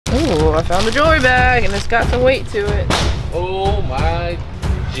Ooh, I found the jewelry bag and it's got some weight to it. Oh my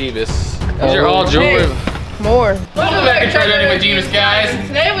Jebus. These are all jewelry. Hey, more. Welcome back to Treasure Hunting with Jebus, guys.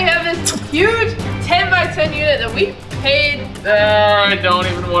 Today we have this huge 10x10 unit that we paid. I don't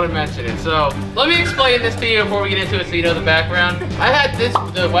even want to mention it. So let me explain this to you before we get into it so you know the background. I had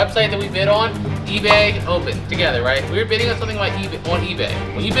the website that we bid on, eBay, open together, right? We were bidding on something like eBay.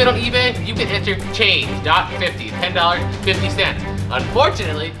 When you bid on eBay, you can enter change, $.50, $10.50.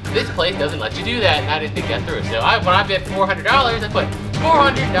 Unfortunately, this place doesn't let you do that, and I didn't think that through. So when I bid $400, I put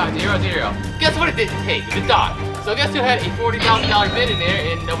 400.00. Guess what it didn't take? The dot. So guess who had a $40,000 bid in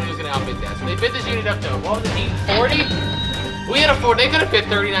there, and nobody was gonna outbid that. So they bid this unit up to, what was it, $840? We had they could have bid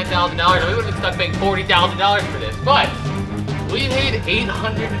 $39,000, and we would have been stuck paying $40,000 for this. But we paid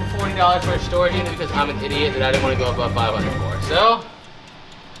 $840 for a storage unit because I'm an idiot that I didn't want to go above $500 for. So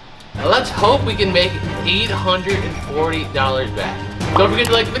let's hope we can make $840 back. Don't forget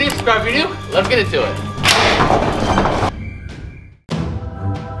to like the video, subscribe if you're new. Let's get into it.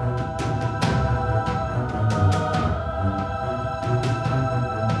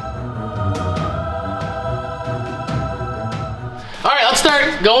 Let's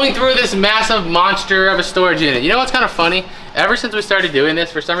start going through this massive monster of a storage unit. You know what's kind of funny? Ever since we started doing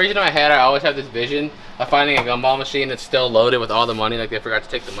this, for some reason in my head, I always have this vision of finding a gumball machine that's still loaded with all the money, like they forgot to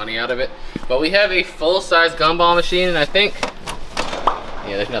take the money out of it. But we have a full-size gumball machine, and I think,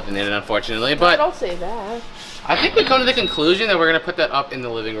 yeah, there's nothing in it, unfortunately. But don't say that. I think we come to the conclusion that we're gonna put that up in the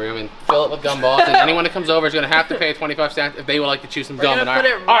living room and fill it with gumballs, and anyone that comes over is gonna have to pay 25 cents if they would like to chew some gum in our house. We're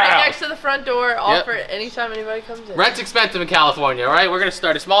gonna put it right next to the front door, offer it anytime anybody comes in. Rent's expensive in California, all right? We're gonna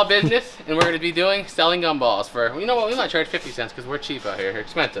start a small business, and we're gonna be selling gumballs for, you know what, we might charge 50 cents because we're cheap out here,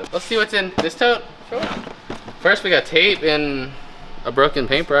 expensive. Let's see what's in this tote. Sure. First, we got tape and a broken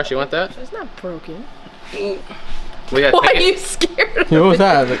paintbrush. You want that? It's not broken. We got Why are you scared? What was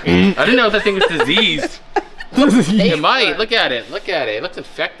that? Like, I didn't know if that thing was diseased. It might. Look at it. Look at it. It looks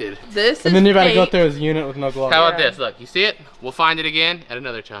infected. This and then you gotta go through his unit with no gloves. How about this? Look, you see it? We'll find it again at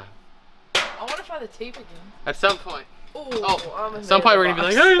another time. I want to find the tape again. At some point. At some point we're gonna be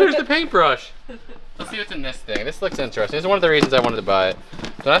like, hey, there's the paintbrush. Let's see what's in this thing. This looks interesting. This is one of the reasons I wanted to buy it.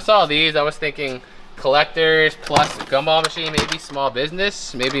 When I saw these, I was thinking collectors plus gumball machine, maybe small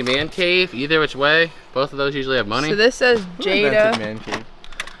business, maybe man cave. Either which way, both of those usually have money. So this says Jada. Man cave?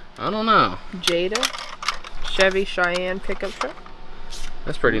 I don't know. Jada. Chevy Cheyenne pickup truck.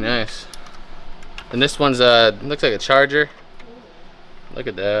 That's pretty nice. And this one's looks like a Charger. Look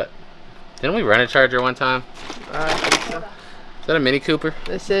at that. Didn't we rent a Charger one time? I think so. Is that a Mini Cooper?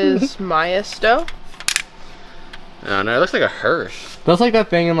 This is Maestro. Oh no, it looks like a hearse. That's like that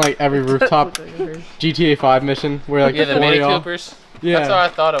thing in like every rooftop GTA 5 mission where like the Mini Coopers. Yeah, that's what I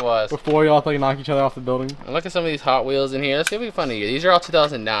thought it was. Before y'all like knock each other off the building. And look at some of these Hot Wheels in here. Let's see if we can find you. These are all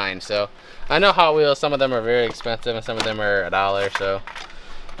 2009, so I know Hot Wheels. Some of them are very expensive, and some of them are $1. So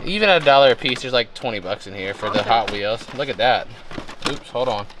even at $1 a piece, there's like 20 bucks in here for the Hot Wheels. Look at that. Oops, hold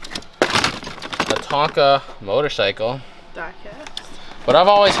on. The Tonka motorcycle. Diecast. But I've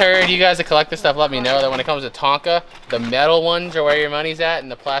always heard, you guys that collect this stuff, let me know that when it comes to Tonka, the metal ones are where your money's at,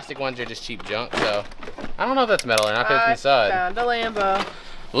 and the plastic ones are just cheap junk. So I don't know if that's metal or not. I found a Lambo.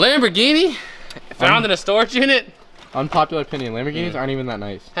 Lamborghini? Found in a storage unit? Unpopular opinion, Lamborghinis aren't even that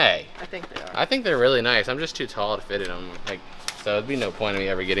nice. Hey. I think they are. I think they're really nice. I'm just too tall to fit in them. Like, so it'd be no point in me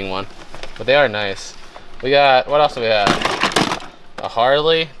ever getting one. But they are nice. We got, what else do we have? A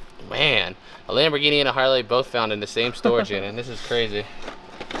Harley. Man. A Lamborghini and a Harley both found in the same storage unit. This is crazy.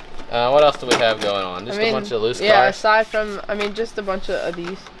 What else do we have going on? Just a bunch of loose cars? Yeah, aside from, just a bunch of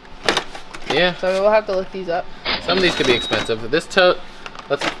these. Yeah. So we'll have to look these up. Some of these could be expensive. This tote,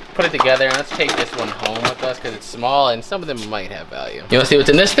 let's put it together and let's take this one home with us because it's small and some of them might have value. You want to see what's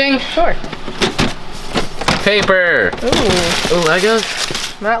in this thing? Sure. Paper. Ooh. Ooh,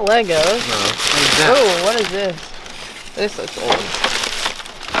 Legos? Not Legos. No. Oh, what is this? This looks old.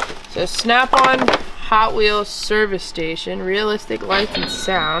 So Snap-on Hot Wheels Service Station, Realistic Lights and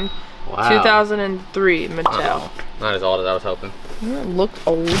Sound, wow. 2003 Mattel. Not as old as I was hoping. It looked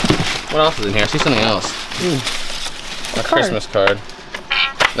old. What else is in here? I see something else. A Christmas card.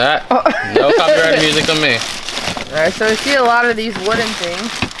 That, no copyrighted music on me. Alright, so I see a lot of these wooden things.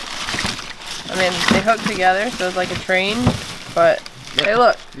 They hook together, so it's like a train, but hey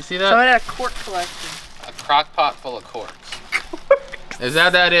look. You see that? Someone had a cork collection. A crock pot full of corks. Is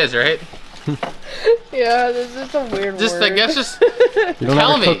that is, right? Yeah, this is a weird word. I guess just you don't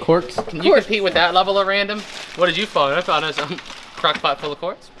tell me. Cook corks? Can you compete with that level of random? What did you find? I found some crock pot full of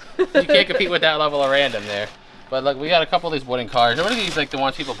corks. You can't compete with that level of random there. But look, we got a couple of these wooden cars. What are these, like the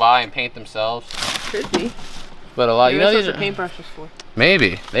ones people buy and paint themselves? Could be. But a lot. Maybe You know that's these what the paintbrush is for.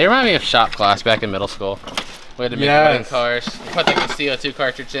 Maybe. They remind me of shop class back in middle school. We had to make running cars. Put like a CO2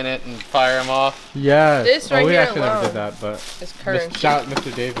 cartridge in it and fire them off. Yes. This right we here actually never alone did that, but is currency. shout out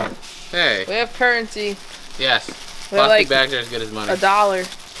Mr. David. Hey. We have currency. Yes. We have Plastic like bags are as good as money.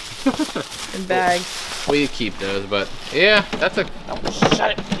 $1 in bags. We keep those, but yeah, that's a.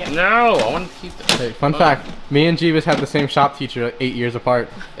 Shut it. No, I want to keep them. Hey, fun fact: me and Jebus had the same shop teacher 8 years apart.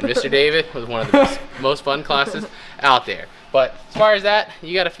 And Mr. David was one of the most fun classes out there. But as far as that,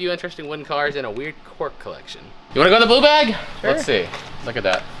 you got a few interesting wooden cars and a weird cork collection. You want to go to the blue bag? Sure. Let's see. Look at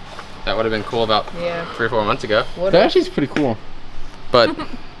that. That would have been cool about 3 or 4 months ago. That actually is pretty cool. But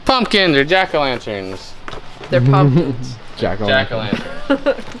pumpkins or jack-o'-lanterns. They're pumpkins.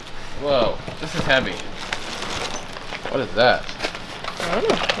 Jack-o'-lantern. Whoa, this is heavy. What is that? I don't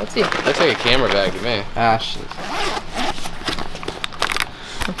know. Let's see. Looks like a camera bag to me. Ashes.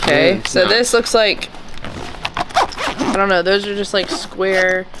 Okay, so this looks like, I don't know, those are just like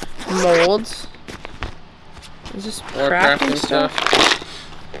square molds. Is this crafting stuff?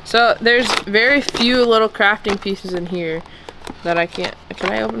 So there's very few little crafting pieces in here that I can't,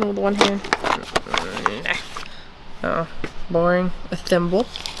 can I open with one hand? Oh, boring. A thimble.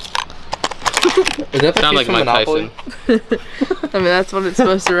 Is that the Sound piece like from Mike Monopoly? Tyson. I mean, that's what it's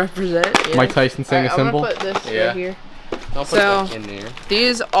supposed to represent. Yeah. Mike Tyson saying a symbol? I'm gonna put this right here. I'll put So, that in there.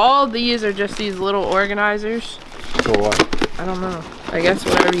 all these are just these little organizers. For what? I don't know. I guess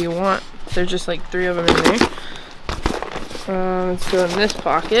whatever you want. There's just like 3 of them in there. Let's go in this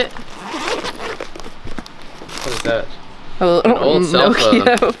pocket. What is that? A little old cell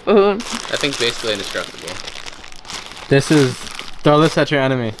Nokia phone. That thing's basically indestructible. This is, throw this at your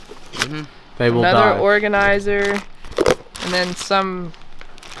enemy. They will Another die. organizer. And then some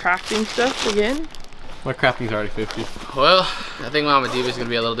crafting stuff again. My crafting's already 50. Well, I think Mama Diva's gonna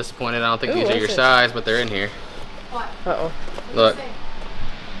be a little disappointed. I don't think these are your size, but they're in here. What? Uh-oh. Look.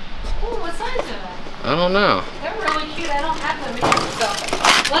 Oh, what size are they? I don't know. They're really cute. I don't have them either, so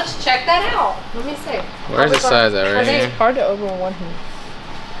let's check that out. Let me see. Where's the size at right here? It's hard to open with one hand.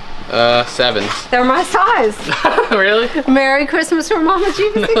 7s. They're my size. Really? Merry Christmas from Mama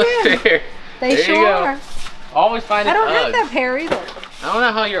Jebus again. There. They There sure you go. are. Always find I it don't have Uggs. that pair either. I don't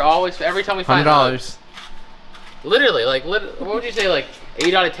know how you're always, every time we find $100. Uggs. Literally, like, what would you say, like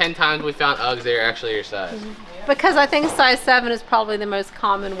 8 out of 10 times we found Uggs, they're actually your size. Because I think size 7 is probably the most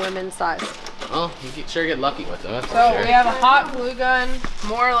common women's size. Well, you sure get lucky with them, that's for So sure. we have a hot glue gun,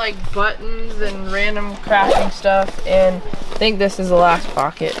 more like buttons and random crafting stuff, and I think this is the last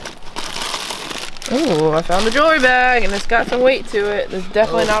pocket. Ooh, I found a jewelry bag, and it's got some weight to it. It's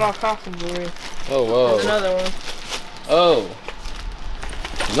definitely not all costume jewelry. Oh, whoa. There's another one. Oh.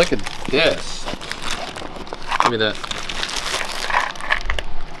 Look at this. Give me that.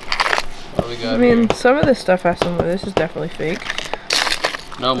 What do we got I mean, here? some of this stuff has some. This is definitely fake.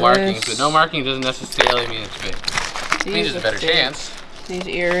 No markings, but no marking doesn't necessarily mean it's fake. It means there's a better chance. These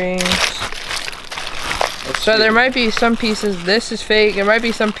earrings. Let's So see. there might be some pieces. This is fake. There might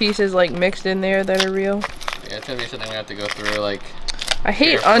be some pieces like mixed in there that are real. Yeah, it's gonna be something we have to go through, like, I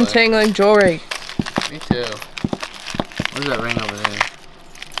hate Carefully. untangling jewelry. me too. What is that ring over there?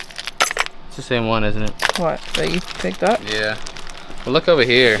 It's the same one, isn't it? What? That you picked up? Yeah. Well, look over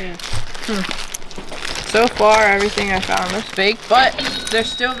here. So far, everything I found was fake, but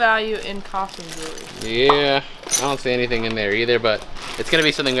there's still value in costume jewelry. Yeah, I don't see anything in there either, but it's gonna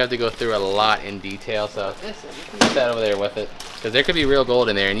be something we have to go through a lot in detail, so put that over there with it. Because there could be real gold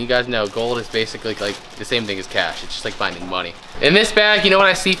in there, and you guys know gold is basically like the same thing as cash. It's just like finding money. In this bag, you know what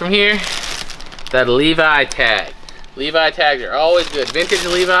I see from here? That Levi tag. Levi tags are always good. Vintage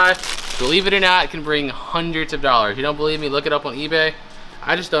Levi, believe it or not, can bring hundreds of dollars. You don't believe me? Look it up on eBay.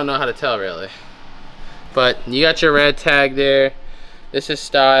 I just don't know how to tell really. But you got your red tag there. This is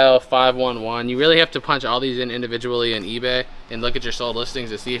style 511. You really have to punch all these in individually in eBay and look at your sold listings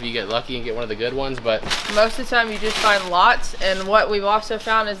to see if you get lucky and get one of the good ones. But Most of the time, you just find lots, and what we've also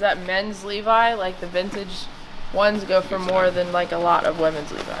found is that men's Levi, like the vintage ones, go for more than like a lot of women's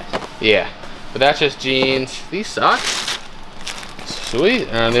Levi's. yeah, but that's just jeans. These socks, sweet.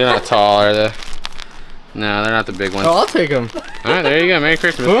 They're not tall, are they? No, they're not the big ones. Oh, I'll take them. All right, there you go. Merry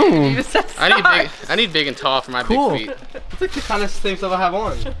Christmas. Boom. I need big and tall for my Cool. big feet. It's like the kind of same stuff I have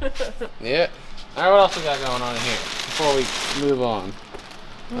on. Yeah. All right, what else we got going on in here before we move on?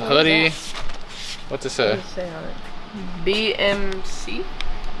 A hoodie. What's it What say? does it say on it? BMC?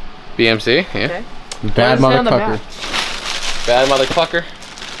 BMC. Yeah. Okay. Bad What does it say on the mother back? clucker. Bad mother clucker.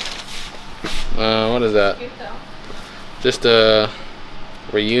 What is that? Just a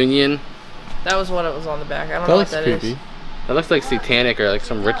reunion. That was what it was on the back. I don't That know what looks that creepy. is. That looks like satanic or like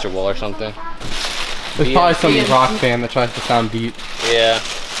some ritual or something. There's probably some rock fan that tries to sound deep. Yeah.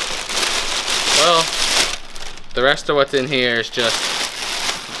 Well, the rest of what's in here is just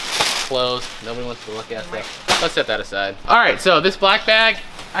clothes. Nobody wants to look at stuff. Let's set that aside. All right, so this black bag,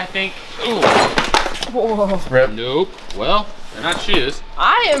 I think. Ooh. Whoa. Rip. Nope. Well, they're not shoes.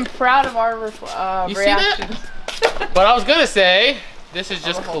 I am proud of our You see reactions. that? But I was gonna say, this is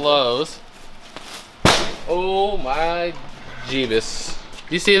just clothes. Oh my Jebus.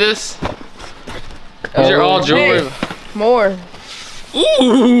 You see this? These are all jewelry. Hey, more.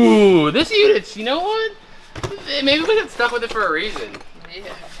 Ooh, this unit's, you know what? Maybe we got stuck with it for a reason.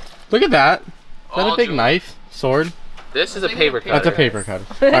 Yeah. Look at that. Is that All a big jewelry. knife? Sword? This is a paper cutter. That's a paper cutter.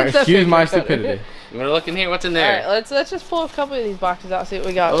 Alright, It's a excuse paper my cutter. stupidity. You wanna look in here? What's in there? Alright, let's just pull a couple of these boxes out, see what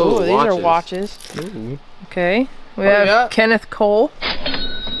we got. Oh, Ooh, these are watches. Ooh. Okay. We What do we have got? Kenneth Cole.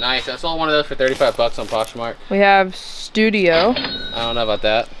 Nice. I saw one of those for 35 bucks on Poshmark. We have Studio. I don't know about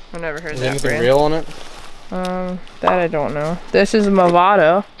that. I've never heard Is that anything brand. real on it? That I don't know. This is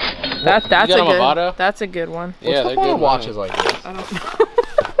Movado. That's got a a good. Movado? That's a good one. Yeah, What's they're the point good of watches money. like this? I don't know.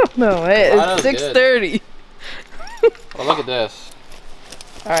 No, it's Movado's good. 6:30. Well, look at this.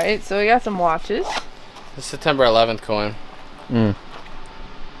 All right, so we got some watches. This September 11th coin. Mm.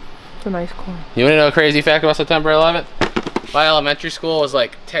 It's a nice coin. You wanna know a crazy fact about September 11th? My elementary school was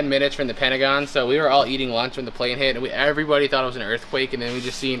like 10 minutes from the Pentagon, so we were all eating lunch when the plane hit, and everybody thought it was an earthquake, and then we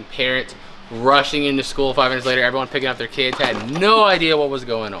just seen parents rushing into school 5 minutes later, everyone picking up their kids, had no idea what was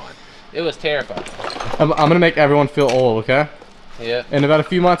going on. It was terrifying. I'm gonna make everyone feel old, okay? Yeah. In about a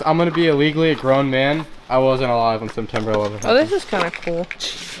few months, I'm gonna be illegally a grown man. I wasn't alive on September 11th. Oh, this is kind of cool.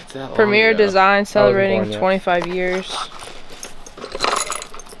 It's that long Premier ago. Design celebrating born yet. 25 years.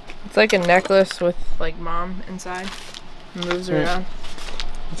 It's like a necklace with like mom inside. It moves around.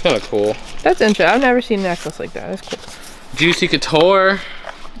 It's kind of cool. That's interesting. I've never seen a necklace like that. That's cool. Juicy Couture.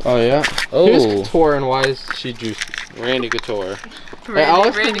 Oh yeah? Oh. Who's Couture and why is she juicy? Randy Couture.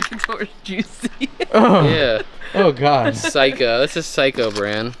 Randy Couture's juicy. Oh, Yeah. oh god. Psycho. That's a Psycho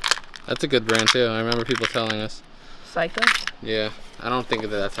brand. That's a good brand too. I remember people telling us. Psycho. Yeah. I don't think that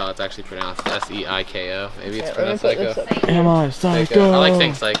that's how it's actually pronounced. S-E-I-K-O. Maybe it's Yeah, let me pronounced put this Psycho. up. Am I Psycho. I like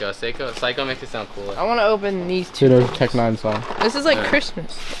saying Psycho. Psycho makes it sound cooler. I want to open these two. Pseudo Tech 9 song. This is like Alright.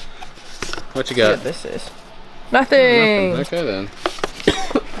 Christmas. What you See got? what this is. Nothing. Okay then.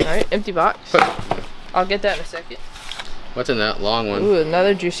 Alright, empty box. I'll get that in a second. What's in that long one? Ooh,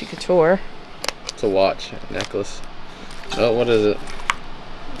 another Juicy Couture. It's a watch, necklace. Oh, what is it?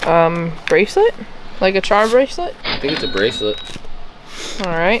 Bracelet? Like a charm bracelet? I think it's a bracelet.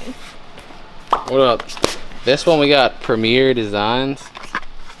 Alright. What about this one? We got Premier Designs.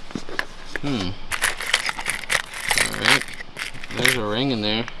 Alright. There's a ring in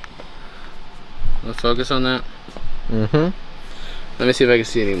there. Let's focus on that. Mm-hmm. Let me see if I can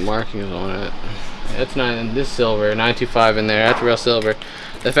see any markings on it. That's this silver, 925 in there. That's real silver.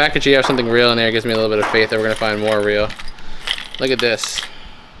 The fact that you have something real in there gives me a little bit of faith that we're gonna find more real. Look at this.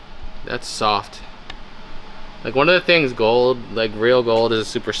 That's soft. Like one of the things, gold, like real gold, is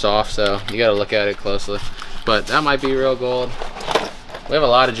super soft, so you gotta look at it closely. But that might be real gold. We have a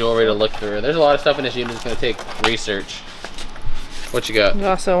lot of jewelry to look through. There's a lot of stuff in this unit that's gonna take research. What you got? There's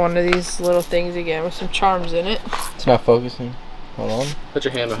also one of these little things again with some charms in it. It's not focusing. Hold on. Put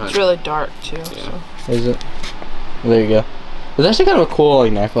your hand behind It's it. really dark too. Yeah. So. Is it? There you go. It's actually kind of a cool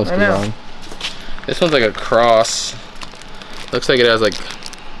like necklace I know. design. This one's like a cross. Looks like it has like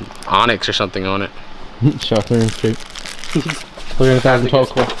onyx or something on it. Shocker and shape. We're gonna have 12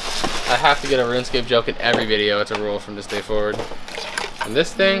 cool. I have to get a RuneScape joke in every video. It's a rule from this day forward. And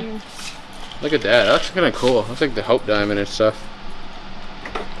this thing, look at that. That's kind of cool. Looks like the Hope Diamond and stuff.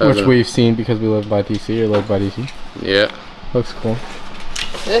 Which we've seen because we live by DC or live by DC. Yeah. Looks cool.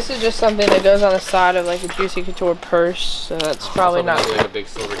 This is just something that goes on the side of like a Juicy Couture purse, so that's probably not. like a big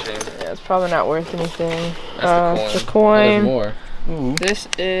silver chain. Yeah, it's probably not worth anything. That's the the coin. more. Ooh. This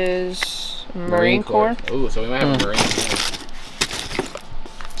is Marine Corps. Ooh, so we might have a Marine.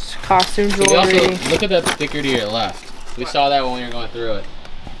 It's costume We jewelry. also, look at that sticker to your left. We saw that when we were going through it.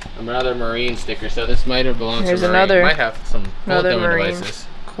 Another Marine sticker, so this might have belonged Here's to Marine. another- Might have some another bullet Marine devices.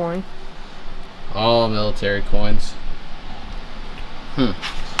 coin. All military coins. A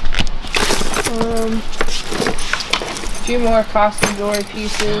few more costume jewelry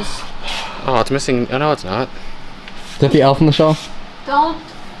pieces. Oh, it's missing. Oh, no, it's not. Is that the elf on the shelf? Don't.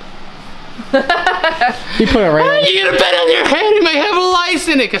 He put it right on. You get a bed on your head, you may have lice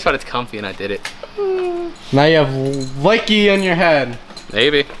in it. Guess what? It's comfy and I did it. Now you have licky on your head.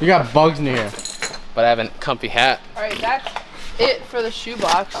 Maybe. You got bugs in here. But I have a comfy hat. Alright, that's it for the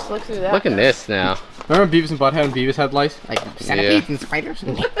shoebox. Look through that. Look at this now. Remember Beavis and Butthead and Beavis had lice? Like centipedes and spiders?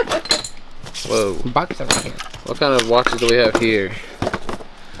 Whoa. Box over here. What kind of watches do we have here?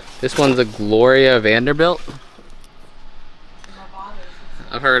 This one's a Gloria Vanderbilt.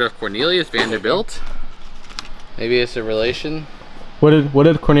 I've heard of Cornelius Vanderbilt. Maybe it's a relation. What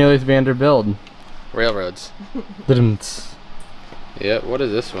did Cornelius Vanderbilt? Railroads. Yep, what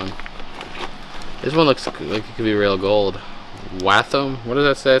is this one? This one looks like it could be real gold. Watham? What does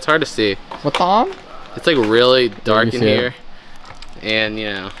that say? It's hard to see. Watham? It's like really dark in here. It. And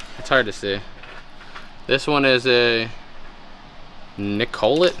you know, it's hard to see. This one is a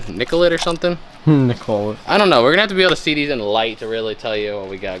Nicollet or something? Nicollet. I don't know. We're gonna have to be able to see these in light to really tell you what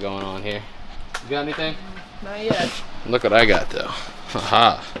we got going on here. You got anything? Not yet. Look what I got though.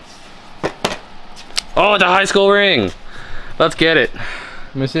 Haha. Oh, it's a high school ring. Let's get it.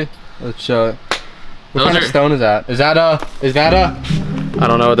 Let me see. Let's show it. What Those kind of stone is that? Is that a? I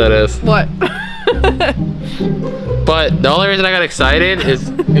don't know what that is. What? But the only reason I got excited is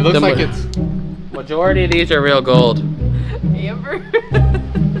it looks like it's. Majority of these are real gold. Amber?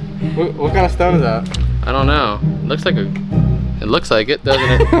 What kind of stone is that? I don't know. It looks like it,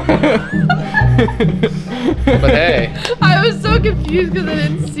 doesn't it? But hey. I was so confused because I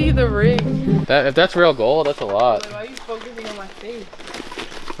didn't see the ring. If that's real gold, that's a lot. Why are you focusing on my face?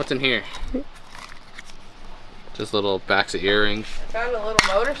 What's in here? Just little backs of earrings. I found a little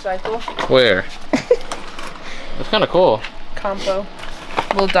motorcycle. Where? That's kind of cool. Compo.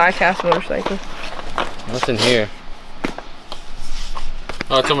 Little die-cast motorcycle. What's in here?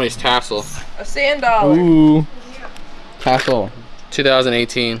 Oh, it's somebody's tassel. A sand dollar. Ooh. Tassel.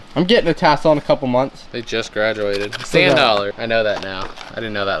 2018. I'm getting a tassel in a couple months. They just graduated. Sand dollar. I know that now. I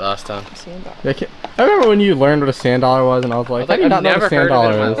didn't know that last time. Sand dollar. I remember when you learned what a sand dollar was, and I was like, I did not know what a sand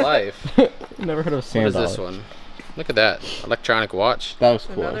dollar heard of it in is. my life. Never heard of a sand dollar. What is this one? Look at that. Electronic watch. That was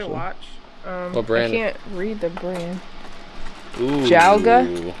cool. Another actually. watch. What brand? I can't read the brand. Ooh.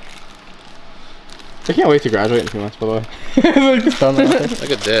 Jalga? I can't wait to graduate in 2 months, by the way.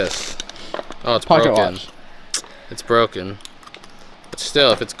 Look at this. Oh, it's Pocket broken. watch. It's broken. But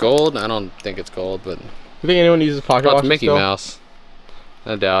still, if it's gold, I don't think it's gold, but... You think anyone uses pocket Oh, watch it's Mickey still? Mouse.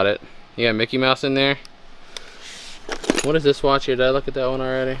 I doubt it. You got Mickey Mouse in there? What is this watch here? Did I look at that one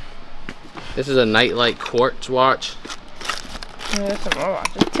already? This is a Nightlight quartz watch. Yeah, that's some more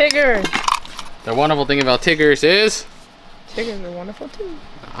watches. Tigger! The wonderful thing about Tiggers is... Tiggers are wonderful too.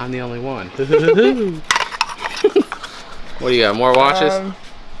 I'm the only one. What do you got? More watches?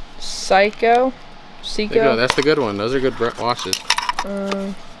 Seiko. Seiko. That's the good one. Those are good watches.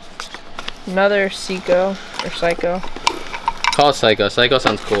 Another Seiko or Psycho. Call it Psycho. Psycho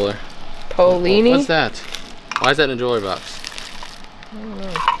sounds cooler. Polini. What's that? Why is that in a jewelry box? I don't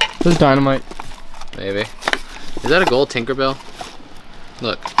know. This is dynamite. Maybe. Is that a gold Tinkerbell?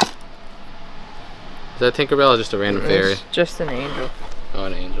 Look. Is that Tinkerbell or just a random fairy? It's just an angel. Oh,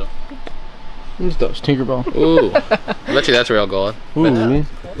 an angel. Who's those? Tinkerbell. Ooh. I bet you that's real gold. Ooh.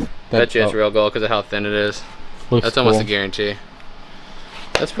 Bet you it's real gold because of how thin it is. Looks That's almost cool. a guarantee.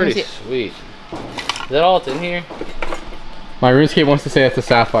 That's pretty sweet. Is that all that's in here? My RuneScape wants to say it's a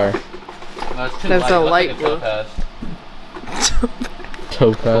sapphire. No, it's too That's light. a It looks light like blue.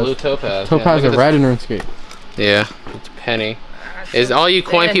 Topaz. Blue topaz. Topaz are red in RuneScape. Yeah, it's a penny. Is all you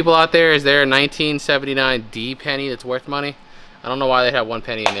coin people out there, is there a 1979 D penny that's worth money? I don't know why they have 1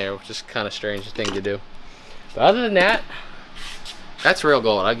 penny in there, which is kind of strange thing to do. But other than that, that's real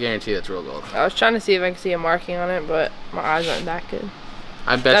gold. I guarantee that's real gold. I was trying to see if I could see a marking on it, but my eyes aren't that good.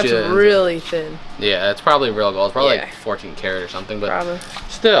 I bet That's you really thin. Yeah, it's probably real gold. It's probably Yeah. like 14 karat or something, but Probably.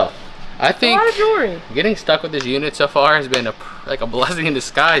 still, I A think lot of jewelry. getting stuck with this unit so far has been like a blessing in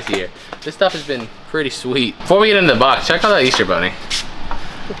disguise here. This stuff has been pretty sweet. Before we get into the box, check out that Easter bunny.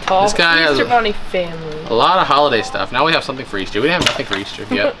 The tall This guy has Easter Bunny family. A lot of holiday stuff. Now we have something for Easter. We didn't have nothing for Easter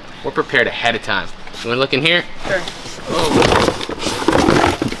yet. We're prepared ahead of time. You want to look in here? Sure. Oh,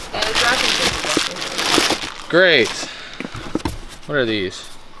 And it's wrapping paper. great. What are these?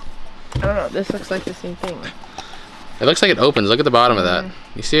 I don't know. This looks like the same thing. It looks like it opens. Look at the bottom of that.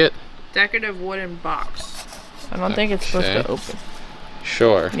 You see it? Decorative wooden box. I don't think it's supposed to open.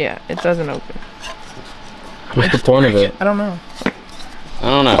 Sure. Yeah, it doesn't open. What's the point of it? I don't know. I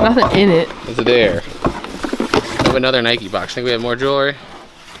don't know. Nothing in it. Is it there? We have another Nike box. Think we have more jewelry?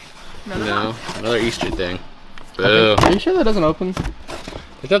 No. Another Easter thing. Boo. Are you sure that doesn't open?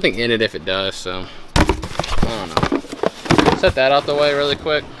 There's nothing in it if it does, so I don't know. Set that out the way really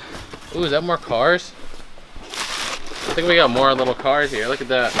quick. Ooh, is that more cars? I think we got more little cars here. Look at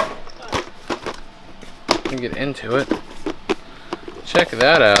that. Let me get into it. Check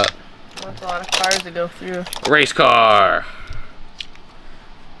that out. That's a lot of cars to go through. Race car.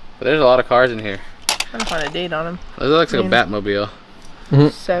 But there's a lot of cars in here. I'm trying to find a date on them. This looks like a Batmobile.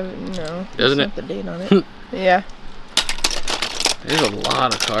 7, no. Doesn't That's not the date on it. Yeah. There's a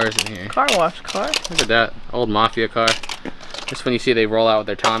lot of cars in here. Car wash car. Look at that old mafia car. Just when you see they roll out with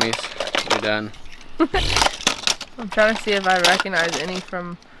their Tommies, you're done. I'm trying to see if I recognize any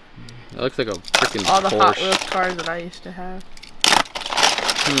from It looks like a freaking all the Porsche. Hot Wheels cars that I used to have.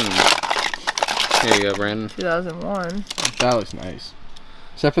 Here you go, Brandon. 2001. That looks nice.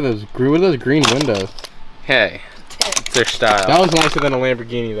 Except for those, what are those green windows? Hey, it's their style. That was nicer than a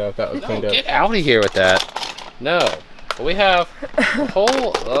Lamborghini though, if that was cleaned up. Get out of here with that. No. But we have a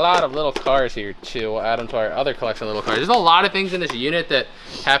whole lot of little cars here too. We'll add them to our other collection of little cars. There's a lot of things in this unit that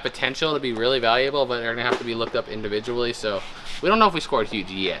have potential to be really valuable, but they're gonna have to be looked up individually. So we don't know if we scored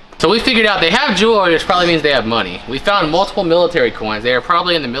huge yet. So we figured out they have jewelry, which probably means they have money. We found multiple military coins. They are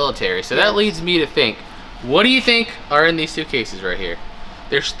probably in the military. So that leads me to think, what do you think are in these suitcases right here?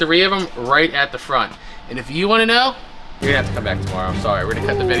 There's 3 of them right at the front. And if you wanna know, you're gonna have to come back tomorrow. I'm sorry, we're gonna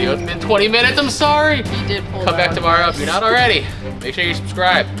cut the video. It's been 20 minutes, I'm sorry. He did pull Come back out. tomorrow if you're not already. Make sure you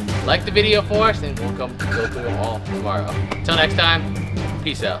subscribe. Like the video for us, and we'll go through them all tomorrow. Until next time,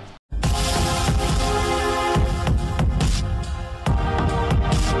 peace out.